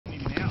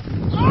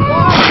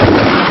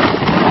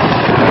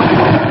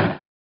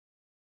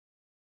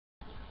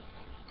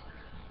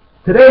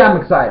Today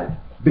I'm excited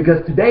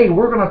because today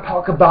we're going to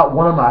talk about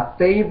one of my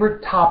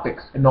favorite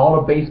topics in all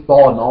of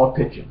baseball and all of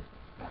pitching,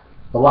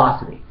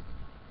 velocity.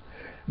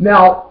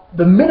 Now,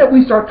 the minute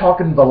we start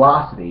talking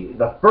velocity,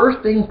 the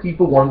first thing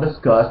people want to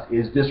discuss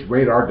is this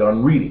radar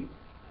gun reading.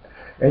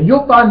 And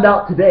you'll find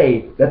out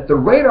today that the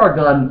radar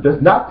gun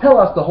does not tell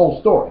us the whole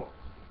story.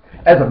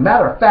 As a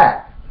matter of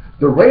fact,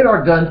 the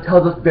radar gun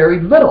tells us very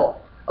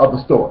little of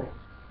the story.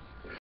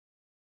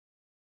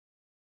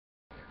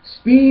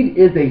 Speed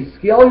is a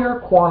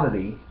scalar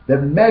quantity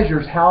that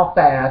measures how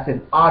fast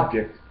an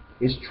object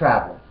is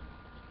traveling.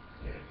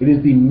 It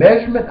is the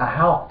measurement of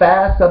how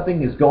fast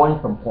something is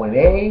going from point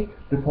A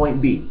to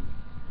point B.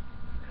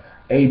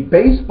 A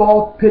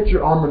baseball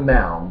pitcher on the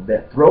mound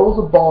that throws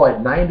a ball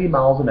at 90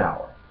 miles an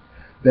hour.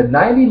 The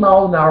 90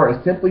 miles an hour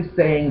is simply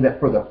saying that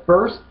for the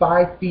first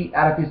 5 feet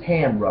out of his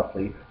hand,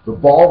 roughly, the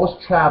ball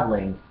was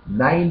traveling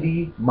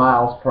 90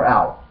 miles per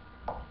hour.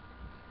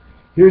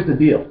 Here's the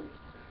deal.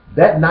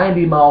 That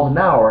 90 miles an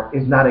hour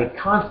is not a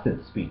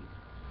constant speed.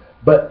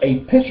 But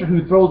a pitcher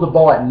who throws the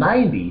ball at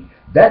 90,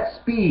 that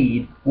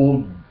speed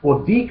will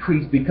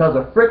decrease because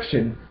of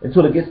friction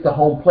until it gets to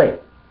home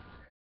plate.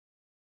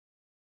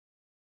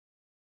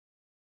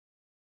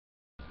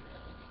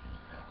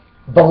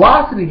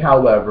 Velocity,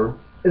 however,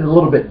 is a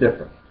little bit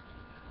different.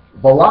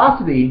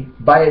 Velocity,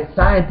 by its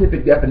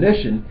scientific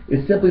definition,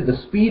 is simply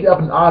the speed of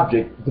an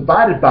object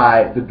divided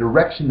by the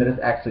direction that it's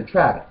actually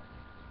traveling.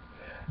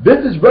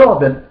 This is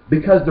relevant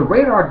because the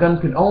radar gun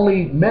can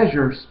only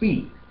measure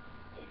speed.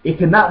 It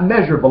cannot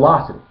measure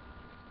velocity.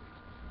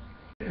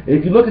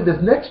 If you look at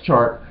this next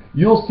chart,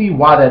 you'll see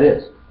why that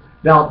is.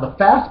 Now, the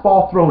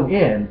fastball thrown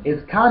in,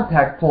 its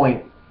contact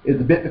point is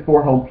a bit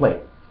before home plate.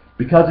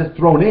 Because it's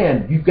thrown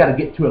in, you've got to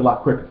get to it a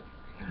lot quicker.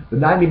 The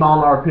 90 mile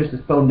an hour pitch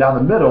that's thrown down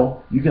the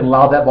middle, you can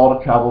allow that ball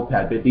to travel a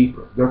tad bit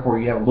deeper. Therefore,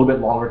 you have a little bit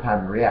longer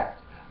time to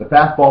react. The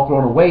fastball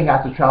thrown away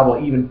has to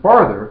travel even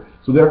farther,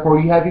 so therefore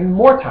you have even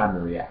more time to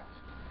react.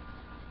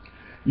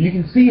 You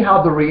can see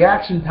how the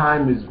reaction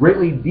time is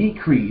greatly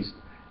decreased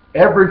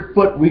every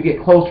foot we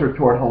get closer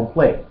toward home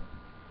plate.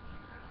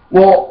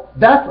 Well,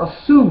 that's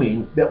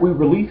assuming that we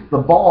release the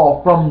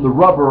ball from the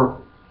rubber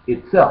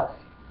itself.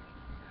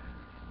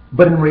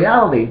 But in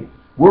reality,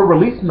 we're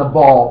releasing the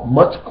ball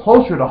much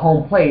closer to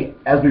home plate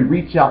as we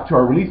reach out to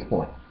our release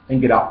point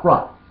and get out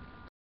front.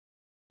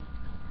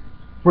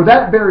 For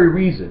that very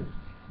reason,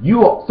 you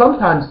will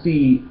sometimes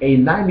see a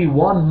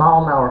 91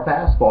 mile an hour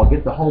fastball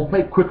get to home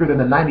plate quicker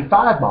than a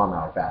 95 mile an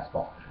hour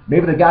fastball.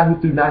 Maybe the guy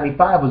who threw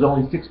 95 was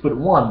only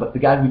 6'1", but the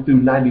guy who threw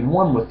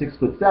 91 was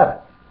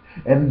 6'7".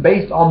 And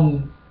based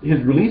on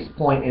his release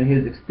point and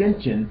his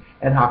extension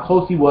and how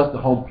close he was to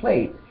home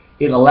plate,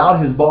 it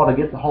allowed his ball to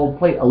get to home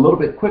plate a little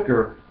bit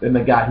quicker than the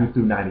guy who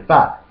threw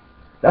 95.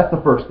 That's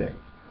the first thing.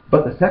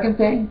 But the second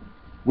thing,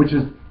 which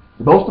is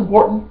the most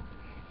important,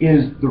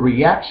 is the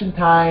reaction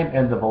time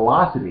and the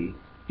velocity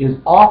is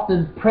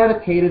often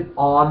predicated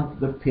on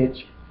the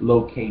pitch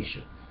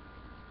location.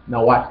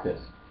 Now watch this.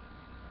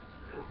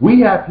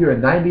 We have here a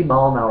 90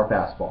 mile an hour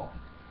fastball.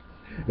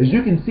 As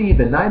you can see,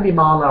 the 90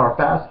 mile an hour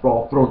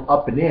fastball thrown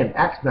up and in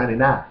acts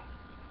 99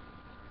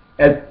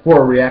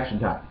 for a reaction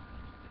time.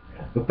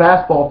 The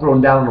fastball thrown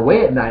down and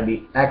away at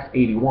 90 acts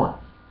 81.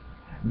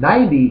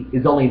 90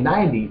 is only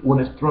 90 when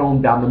it's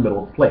thrown down the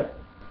middle of the plate.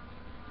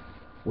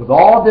 With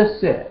all this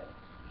said,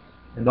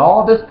 and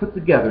all this put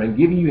together and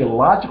giving you a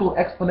logical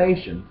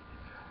explanation,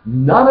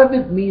 none of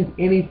it means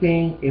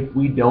anything if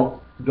we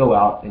don't go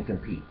out and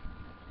compete.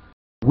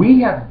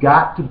 We have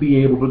got to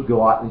be able to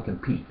go out and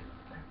compete.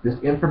 This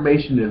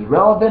information is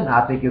relevant,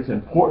 I think it's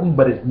important,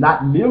 but it's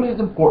not nearly as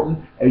important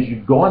as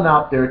you going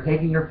out there,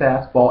 taking your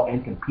fastball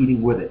and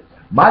competing with it.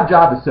 My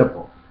job is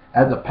simple.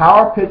 As a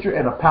power pitcher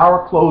and a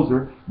power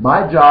closer,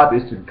 my job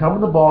is to come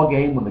in the ball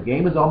game when the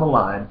game is on the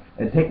line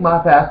and take my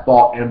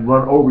fastball and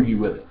run over you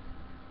with it.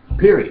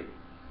 Period.